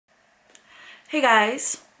Hey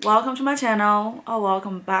guys, welcome to my channel or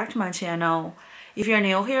welcome back to my channel. If you're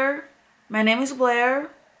new here, my name is Blair.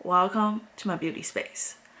 Welcome to my beauty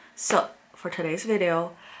space. So for today's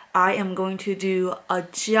video, I am going to do a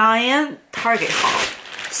giant Target haul.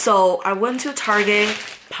 So I went to Target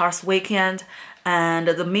past weekend, and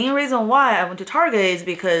the main reason why I went to Target is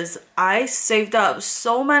because I saved up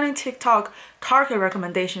so many TikTok Target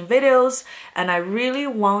recommendation videos and I really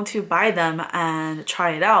want to buy them and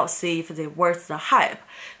try it out, see if they're worth the hype.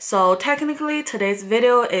 So technically today's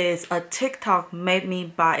video is a TikTok made me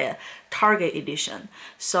buy it Target edition.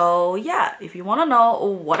 So yeah, if you want to know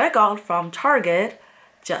what I got from Target,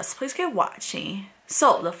 just please keep watching.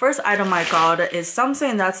 So the first item I got is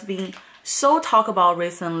something that's been so talked about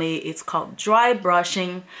recently. It's called dry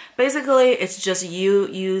brushing. Basically it's just you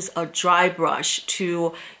use a dry brush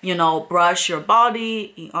to brush your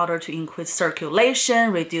body in order to increase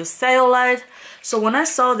circulation, reduce cellulite. So when I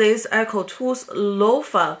saw this xoxo's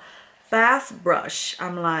loofah bath brush,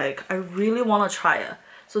 I'm like, I really want to try it.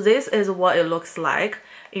 So this is what it looks like.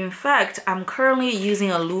 In fact, I'm currently using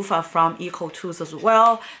a loofah from xoxo as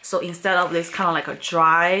well. So instead of this kind of like a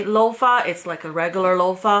dry loofah, it's like a regular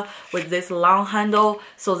loofah with this long handle.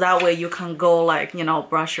 So that way you can go like,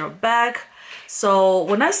 brush your back. So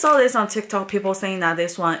when I saw this on TikTok, people saying that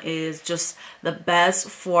this one is just the best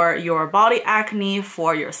for your body acne,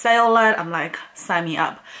 for your cellulite, I'm like, sign me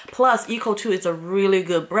up. Plus, xoxo is a really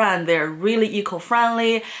good brand. They're really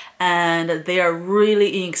eco-friendly and they are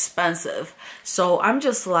really inexpensive. So I'm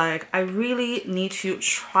just like, I really need to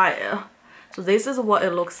try it. So this is what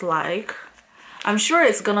it looks like. I'm sure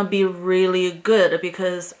it's gonna be really good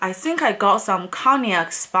because I think I got some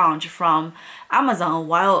cognac sponge from Amazon a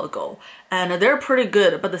while ago and they're pretty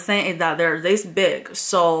good, but the thing is that they're this big,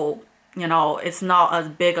 so it's not as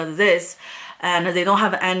big as this and they don't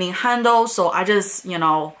have any handle, so I just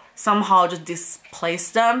somehow just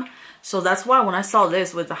displaced them. So that's why when I saw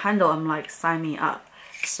this with the handle, I'm like, sign me up.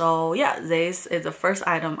 So yeah, this is the first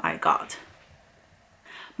item I got.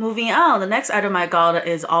 Moving on, the next item I got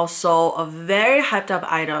is also a very hyped up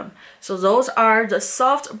item. So those are the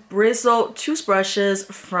soft bristle toothbrushes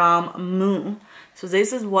from Moon. So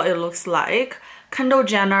this is what it looks like. Kendall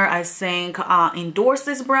Jenner, I think, endorsed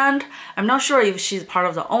this brand. I'm not sure if she's part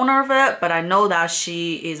of the owner of it, but I know that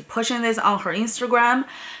she is pushing this on her Instagram.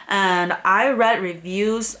 And I read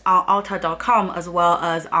reviews on Ulta.com as well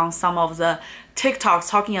as on some of the TikToks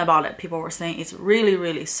talking about it. People were saying it's really,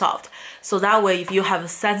 really soft. So that way, if you have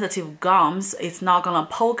sensitive gums, it's not gonna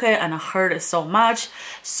poke it and hurt it so much.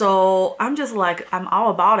 So I'm just like, I'm all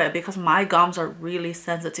about it because my gums are really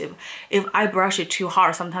sensitive. If I brush it too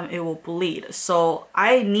hard, sometimes it will bleed. So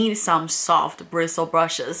I need some soft bristle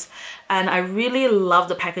brushes. And I really love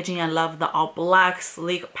the packaging. I love the all black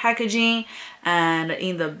sleek packaging. And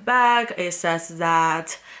in the back, it says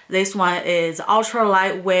that this one is ultra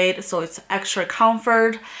lightweight, so it's extra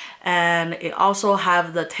comfort. And it also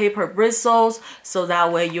have the taper bristles, so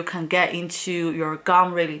that way you can get into your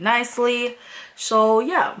gum really nicely. So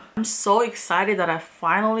yeah, I'm so excited that I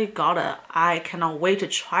finally got it. I cannot wait to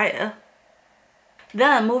try it.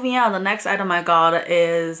 Then moving on, the next item I got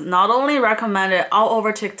is not only recommended all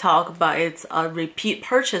over TikTok, but it's a repeat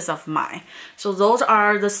purchase of mine. So those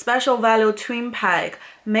are the Special Value Twin Pack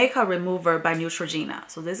Makeup Remover by Neutrogena.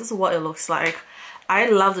 So this is what it looks like. I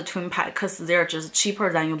love the twin pack because they're just cheaper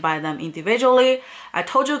than you buy them individually. I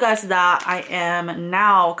told you guys that I am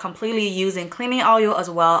now completely using cleaning oil as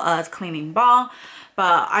well as cleaning balm,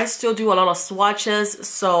 but I still do a lot of swatches,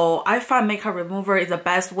 so I find makeup remover is the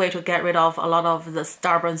best way to get rid of a lot of the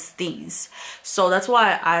stubborn stains. So that's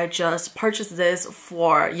why I just purchased this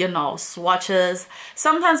for, swatches.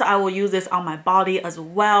 Sometimes I will use this on my body as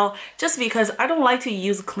well, just because I don't like to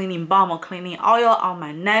use cleaning balm or cleaning oil on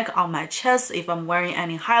my neck, on my chest if I'm wearing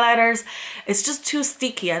any highlighters. It's just too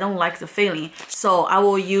sticky. I don't like the feeling. So I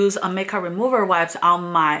will use a makeup remover wipes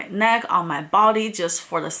on my neck, on my body, just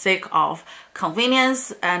for the sake of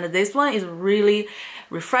convenience. And this one is really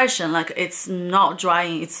refreshing. Like, it's not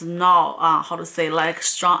drying, it's not like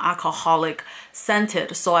strong alcoholic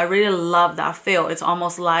scented. So I really love that feel. It's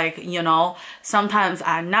almost like, sometimes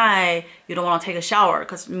at night you don't want to take a shower,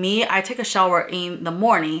 because me, I take a shower in the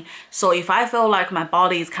morning. So if I feel like my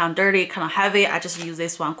body is kind of dirty, kind of heavy, I just use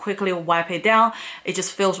this one, quickly wipe it down. It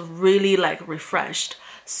just feels really like refreshed.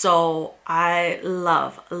 So I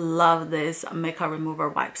love this makeup remover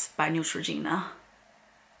wipes by Neutrogena.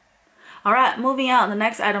 Alright, moving on, the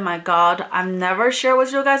next item I got, I've never shared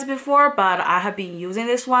with you guys before, but I have been using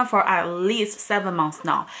this one for at least 7 months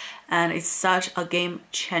now, and it's such a game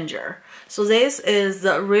changer. So this is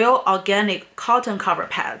the Real Organic Cotton Cover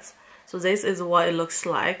Pads. So this is what it looks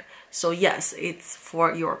like. So yes, it's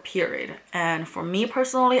for your period. And for me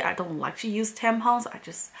personally, I don't like to use tampons.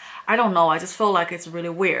 I don't know, I just feel like it's really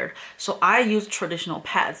weird. So I use traditional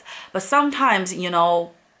pads. But sometimes, you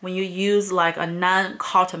know, when you use like a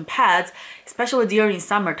non-cotton pads, especially during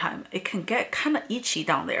summertime, it can get kind of itchy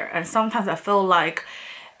down there. And sometimes I feel like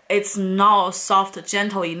it's not soft,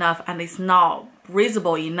 gentle enough, and it's not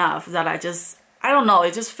breathable enough that I don't know,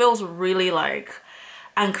 it just feels really like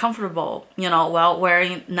uncomfortable, you know, while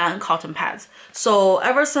wearing non-cotton pads. So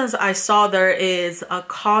ever since I saw there is a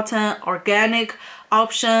cotton organic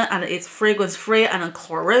option and it's fragrance free and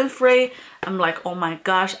chlorine free, I'm like, oh my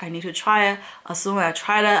gosh, I need to try it. As soon as I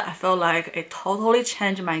tried it, I felt like it totally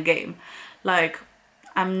changed my game. Like,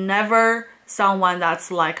 I'm never someone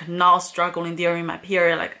that's like not struggling during my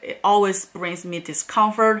period. Like, it always brings me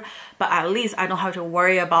discomfort, but at least I don't have to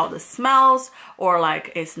worry about the smells or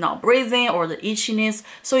like it's not breathing or the itchiness.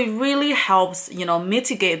 So it really helps, you know,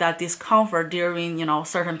 mitigate that discomfort during, you know,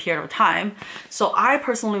 certain period of time. So I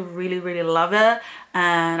personally really love it,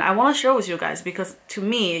 and I want to share with you guys because to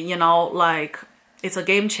me, you know, like, it's a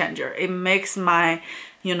game changer. It makes my,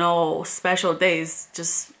 you know, special days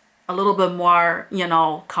just a little bit more, you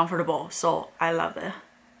know, comfortable. So I love it.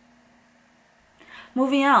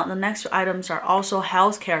 Moving on, the next two items are also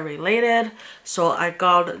healthcare related. So I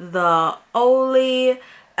got the Olly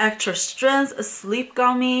extra strength sleep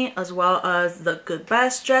gummy as well as the goodbye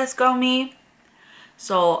stress gummy.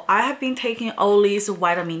 So I have been taking Olly's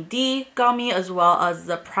vitamin D gummy as well as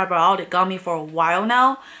the probiotic gummy for a while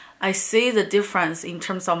now. I see the difference in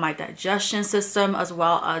terms of my digestion system as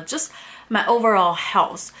well as just my overall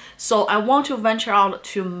health. So I want to venture out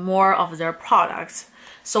to more of their products.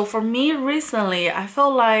 So for me recently, I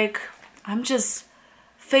feel like I'm just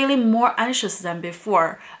feeling more anxious than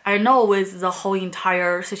before. I know with the whole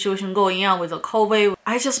entire situation going on with the COVID,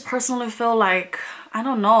 I just personally feel like, I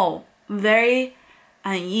don't know, very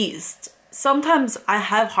uneased. Sometimes I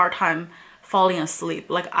have hard time falling asleep.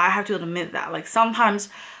 Like, I have to admit that. Like, sometimes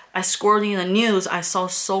I scrolled in the news, I saw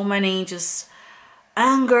so many just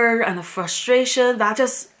anger and frustration that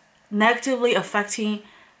just negatively affecting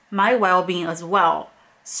my well-being as well.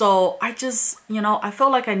 So I just, you know, I feel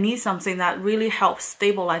like I need something that really helps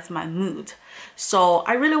stabilize my mood. So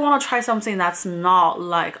I really want to try something that's not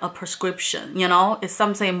like a prescription, you know, it's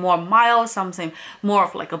something more mild, something more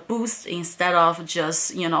of like a boost instead of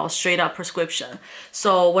just, you know, straight up prescription.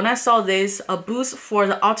 So when I saw this, a boost for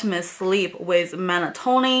the ultimate sleep with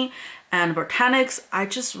melatonin and botanics, I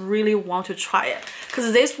just really want to try it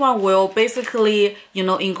because this one will basically, you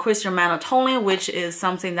know, increase your melatonin, which is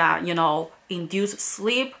something that, you know, induce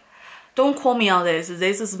sleep. Don't quote me on this.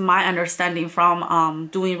 This is my understanding from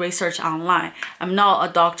doing research online. I'm not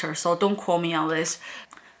a doctor, so don't quote me on this.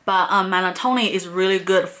 But melatonin is really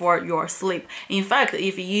good for your sleep. In fact,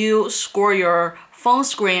 if you score your phone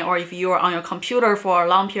screen or if you are on your computer for a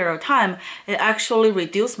long period of time, it actually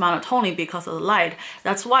reduces melatonin because of the light.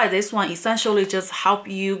 That's why this one essentially just help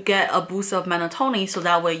you get a boost of melatonin so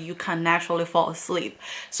that way you can naturally fall asleep.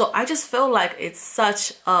 So I just feel like it's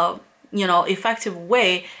such a, you know, effective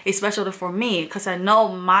way, especially for me, because I know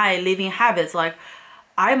my living habits. Like,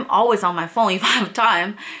 I'm always on my phone if I have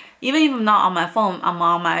time. Even if I'm not on my phone, I'm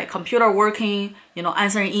on my computer working, you know,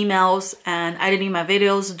 answering emails and editing my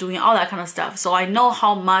videos, doing all that kind of stuff. So I know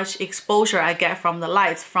how much exposure I get from the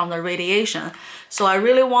lights, from the radiation. So I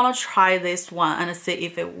really want to try this one and see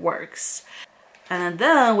if it works. And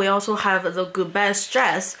then we also have the goodbye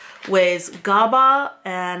stress with GABA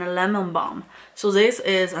and lemon balm. So this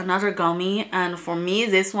is another gummy, and for me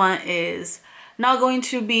this one is not going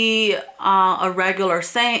to be a regular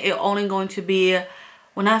thing. It's only going to be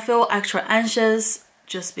when I feel extra anxious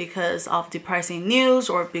just because of depressing news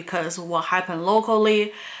or because of what happened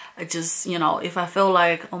locally. I just, you know, if I feel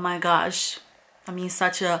like, oh my gosh, I'm in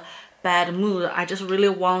such a bad mood, I just really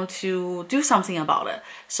want to do something about it.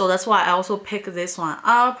 So that's why I also picked this one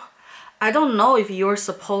up. I don't know if you're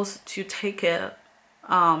supposed to take it.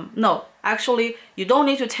 No, actually, you don't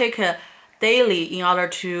need to take it daily in order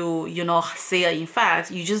to, you know, see an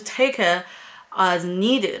effect. You just take it as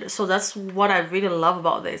needed. So that's what I really love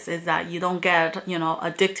about this, is that you don't get, you know,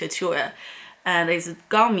 addicted to it. And it's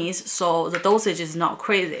gummies, so the dosage is not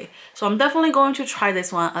crazy. So I'm definitely going to try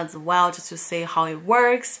this one as well just to see how it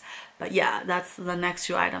works. But yeah, that's the next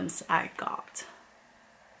two items I got.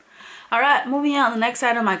 Alright, moving on, the next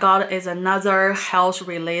item I got is another health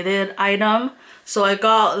related item. So I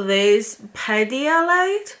got this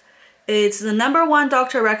Pedialyte. It's the #1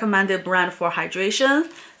 doctor recommended brand for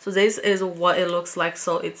hydration. So this is what it looks like.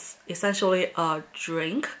 So it's essentially a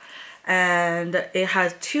drink, and it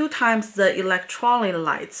has 2 times the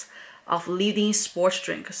electrolytes of leading sports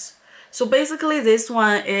drinks. So basically this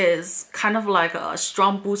one is kind of like a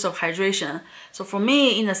strong boost of hydration. So for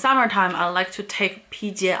me, in the summertime, I like to take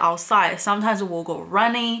PJ outside. Sometimes we'll go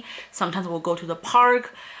running, sometimes we'll go to the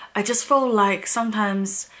park. I just feel like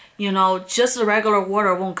sometimes, you know, just the regular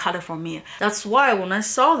water won't cut it for me. That's why when I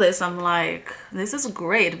saw this, I'm like, this is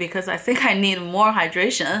great because I think I need more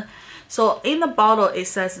hydration. So in the bottle, it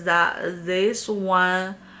says that this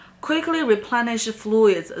one quickly replenish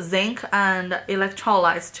fluids, zinc and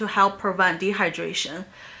electrolytes to help prevent dehydration.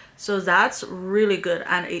 So that's really good,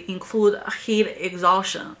 and it includes heat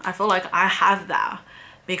exhaustion. I feel like I have that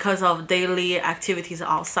because of daily activities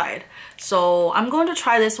outside. So I'm going to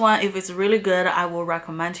try this one. If it's really good, I will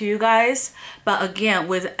recommend to you guys. But again,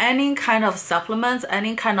 with any kind of supplements,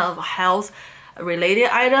 any kind of health related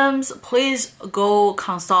items, please go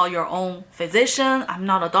consult your own physician. I'm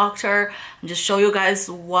not a doctor. I'm just show you guys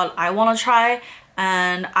what I want to try,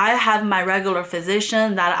 and I have my regular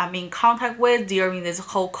physician that I'm in contact with during this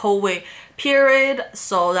whole COVID period.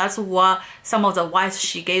 So that's what some of the advice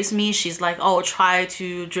she gives me. She's like, oh, try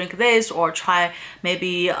to drink this, or try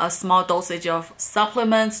maybe a small dosage of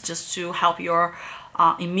supplements just to help your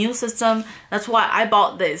immune system. That's why I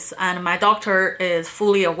bought this, and my doctor is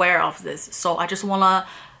fully aware of this. So I just want to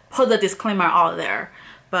put the disclaimer out there.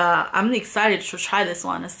 But I'm excited to try this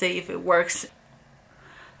one and see if it works.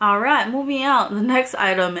 Alright, moving on. The next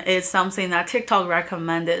item is something that TikTok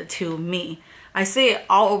recommended to me. I see it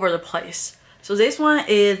all over the place. So this one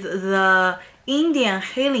is the Indian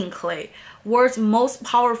Healing Clay, world's most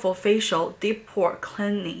powerful facial deep pore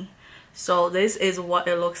cleaning. So this is what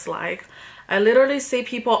it looks like. I literally see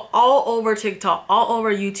people all over TikTok, all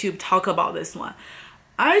over YouTube talk about this one.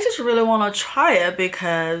 I just really want to try it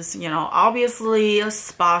because, you know, obviously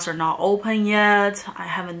spas are not open yet. I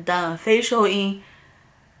haven't done a facial in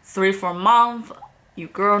 3-4 months. You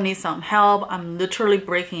girl needs some help. I'm literally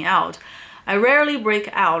breaking out. I rarely break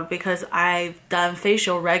out because I've done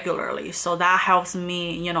facial regularly, so that helps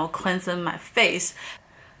me, you know, cleansing my face.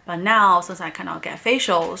 But now, since I cannot get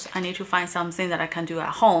facials, I need to find something that I can do at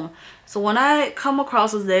home. So when I come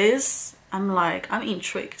across this, I'm like, I'm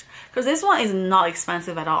intrigued. Because this one is not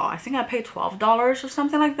expensive at all. I think I paid $12 or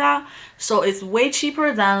something like that. So it's way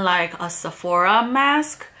cheaper than like a Sephora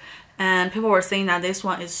mask. And people were saying that this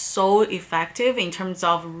one is so effective in terms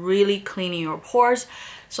of really cleaning your pores.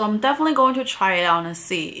 So I'm definitely going to try it out and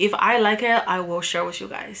see. If I like it, I will share with you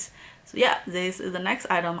guys. So yeah, this is the next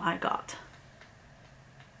item I got.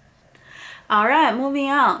 Alright, moving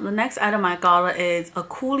on. The next item I got is a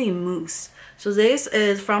cooling mousse. So this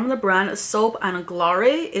is from the brand Soap and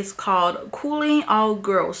Glory. It's called Cooling All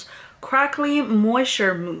Girls Crackling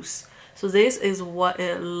Moisture Mousse. So this is what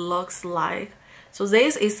it looks like. So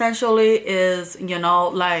this essentially is, you know,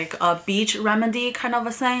 like a beach remedy kind of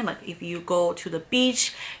a thing. Like if you go to the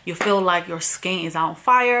beach, you feel like your skin is on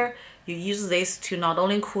fire, you use this to not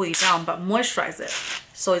only cool it down but moisturize it.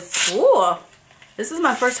 So it's cool. This is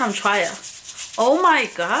my first time trying it. Oh my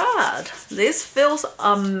god, this feels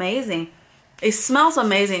amazing. It smells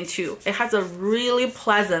amazing too. It has a really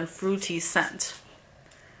pleasant fruity scent.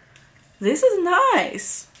 This is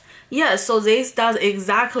nice. Yeah, so this does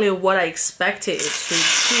exactly what I expected it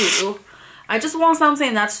to do. I just want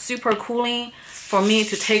something that's super cooling for me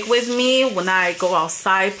to take with me when I go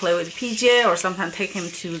outside, play with PJ, or sometimes take him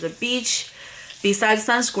to the beach. Besides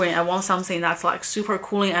sunscreen, I want something that's like super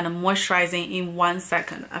cooling and moisturizing in 1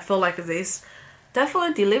 second. I feel like this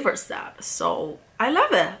definitely delivers that. So I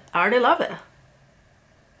love it. I already love it.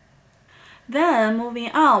 Then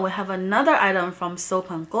moving on, we have another item from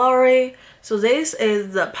Soap and Glory. So this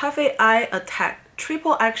is the Perfect Eye Attack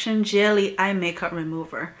Triple Action Jelly Eye Makeup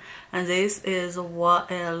Remover. And this is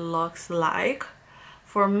what it looks like.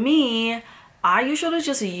 For me, I usually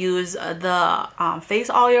just use the face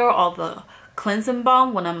oil or the cleansing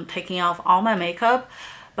balm when I'm taking off all my makeup.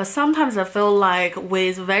 But sometimes I feel like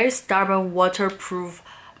with very stubborn waterproof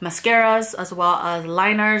mascaras as well as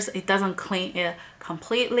liners, it doesn't clean it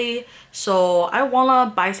completely. So I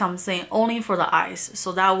wanna buy something only for the eyes,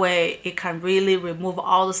 so that way it can really remove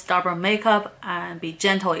all the stubborn makeup and be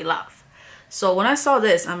gentle enough. So when I saw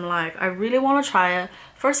this, I'm like, I really want to try it.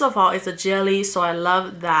 First of all, it's a jelly, so I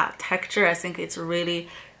love that texture. I think it's really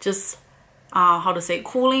just how to say,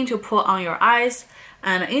 cooling to put on your eyes.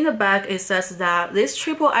 And in the back it says that this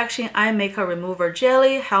triple action eye makeup remover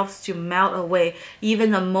jelly helps to melt away even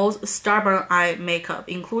the most stubborn eye makeup,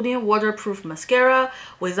 including waterproof mascara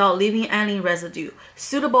without leaving any residue,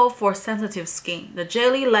 suitable for sensitive skin. The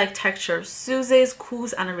jelly-like texture soothes,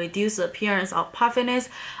 cools, and reduces the appearance of puffiness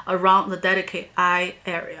around the delicate eye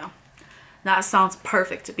area. That sounds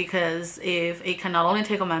perfect because if it can not only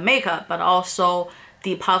take on my makeup but also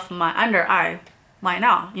depuff my under eye. Why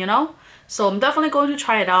not, you know? So I'm definitely going to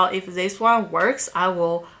try it out. If this one works, I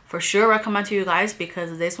will for sure recommend to you guys,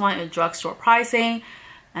 because this one is drugstore pricing.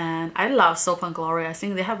 And I love Soap and Glory. I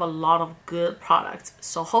think they have a lot of good products.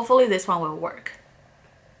 So hopefully this one will work.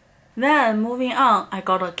 Then moving on, I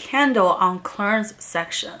got a candle on clearance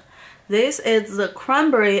section. This is the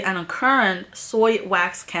cranberry and currant soy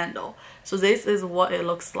wax candle. So this is what it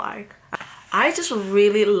looks like. I just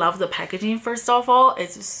really love the packaging. First of all,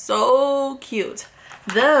 it's so cute.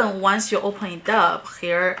 Then once you open it up,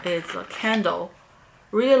 here is the candle.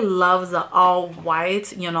 Really love the all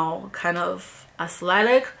white, you know, kind of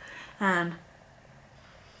aesthetic. And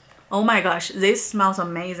oh my gosh, this smells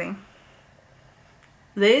amazing.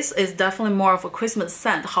 This is definitely more of a Christmas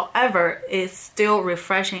scent. However, it's still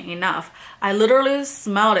refreshing enough. I literally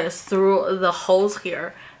smelled it through the holes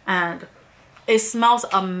here, and it smells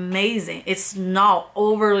amazing. It's not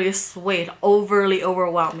overly sweet, overly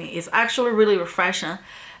overwhelming. It's actually really refreshing.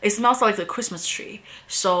 It smells like the Christmas tree.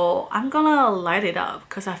 So I'm gonna light it up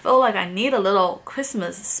because I feel like I need a little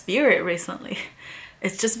Christmas spirit recently.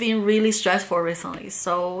 It's just been really stressful recently.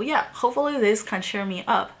 So yeah, hopefully this can cheer me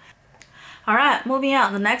up. Alright, moving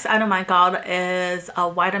on. The next item I got is a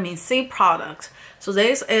vitamin C product. So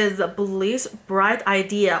this is Bliss Bright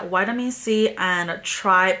Idea Vitamin C and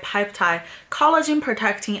Tripeptide Collagen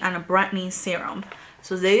Protecting and Brightening Serum.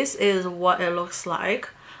 So this is what it looks like.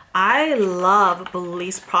 I love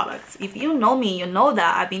Bliss products. If you know me, you know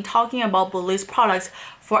that I've been talking about Bliss products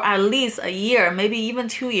for at least a year, maybe even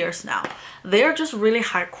 2 years now. They're just really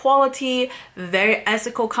high quality, very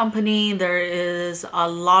ethical company. There is a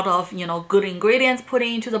lot of, you know, good ingredients put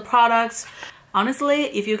into the products. Honestly,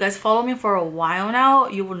 if you guys follow me for a while now,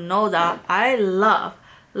 you will know that I love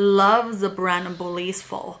the brand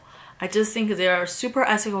Blissful. I just think they're a super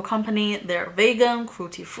ethical company. They're vegan,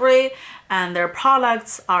 cruelty-free, and their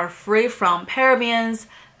products are free from parabens,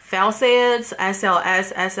 phthalates,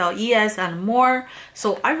 SLS, SLES, and more.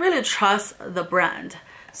 So I really trust the brand.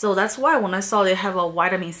 So that's why when I saw they have a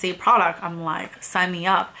vitamin C product, I'm like, sign me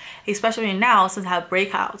up. Especially now since I have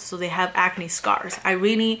breakouts, so they have acne scars. I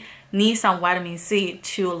really need some vitamin C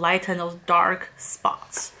to lighten those dark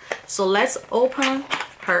spots. So let's open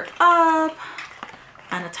her up.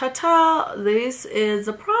 And ta-ta, this is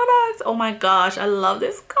the product. Oh my gosh, I love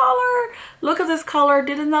this color. Look at this color.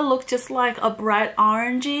 Didn't that look just like a bright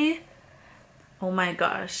orangey? Oh my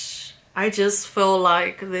gosh. I just feel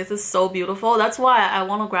like this is so beautiful. That's why I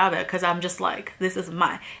want to grab it, because I'm just like, this is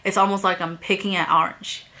mine. It's almost like I'm picking an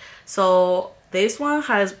orange. So this one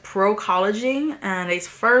has pro collagen and it's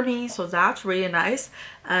firming, so that's really nice.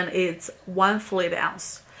 And it's 1 fluid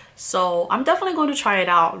ounce. So I'm definitely going to try it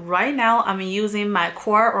out. Right now I'm using my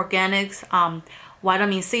Core Organics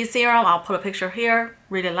vitamin C serum. I'll put a picture here.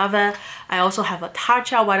 Really love it. I also have a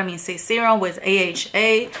Tatcha vitamin C serum with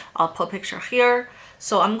AHA. I'll put a picture here.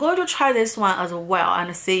 So I'm going to try this one as well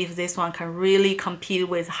and see if this one can really compete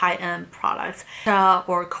with high-end products.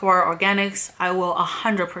 Or Core Organics, I will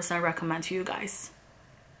 100% recommend to you guys.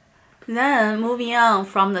 Then moving on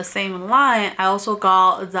from the same line, I also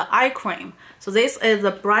got the eye cream. So this is the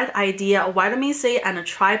Bright Idea Vitamin C and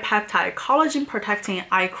Tripeptide Collagen Protecting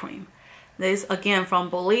Eye Cream. This again from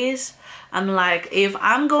Bliss. I'm like, if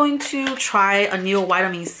I'm going to try a new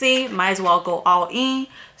vitamin C, might as well go all in.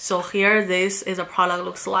 So here, this is a product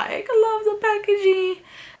looks like. I love the packaging.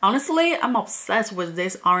 Honestly, I'm obsessed with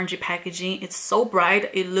this orangey packaging. It's so bright.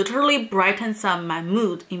 It literally brightens up my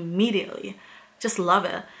mood immediately. Just love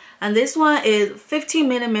it. And this one is 15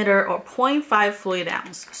 millimeter or 0.5 fluid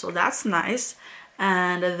ounce. So that's nice.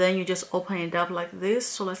 And then you just open it up like this.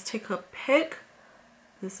 So let's take a pic.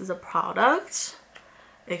 This is a product.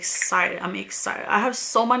 Excited. I'm excited. I have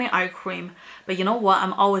so many eye cream. But you know what?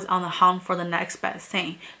 I'm always on the hunt for the next best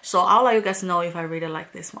thing. So I'll let you guys know if I really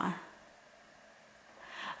like this one.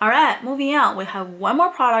 Alright, moving on, we have one more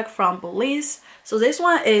product from Bliss. So this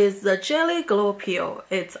one is the Jelly Glow Peel.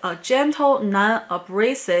 It's a gentle,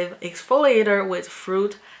 non-abrasive exfoliator with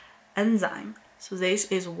fruit enzyme. So this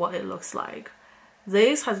is what it looks like.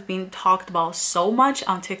 This has been talked about so much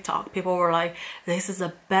on TikTok. People were like, this is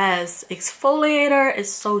the best exfoliator.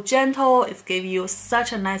 It's so gentle. It gives you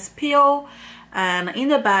such a nice peel. And in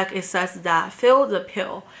the back it says that feel the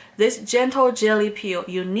peel. This gentle jelly peel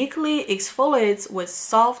uniquely exfoliates with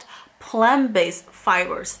soft plant-based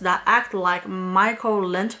fibers that act like micro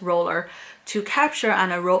lint roller to capture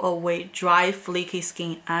and roll away dry, flaky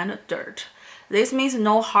skin and dirt. This means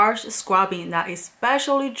no harsh scrubbing that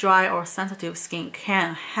especially dry or sensitive skin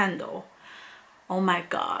can handle. Oh my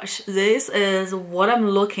gosh, this is what I'm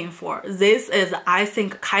looking for. This is, I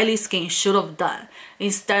think, Kylie Skin should have done.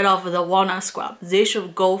 Instead of the walnut scrub, they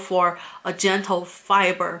should go for a gentle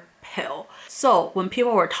fiber peel. So when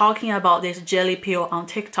people were talking about this jelly peel on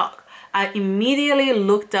TikTok, I immediately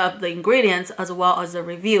looked up the ingredients as well as the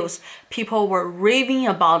reviews. People were raving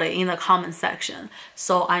about it in the comment section.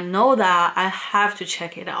 So I know that I have to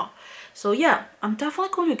check it out. So yeah, I'm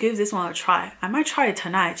definitely going to give this one a try. I might try it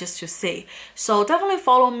tonight just to see. So definitely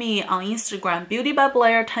follow me on Instagram, Beauty by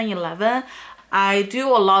Blair 1011. I do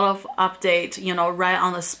a lot of updates, you know, right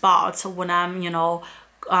on the spot when I'm, you know,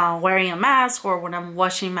 wearing a mask or when I'm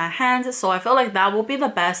washing my hands. So I feel like that will be the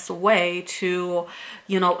best way to,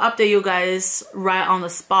 you know, update you guys right on the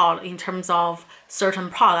spot in terms of certain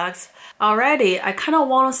products. Alrighty, I kind of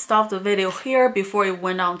want to stop the video here before it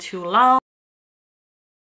went on too long.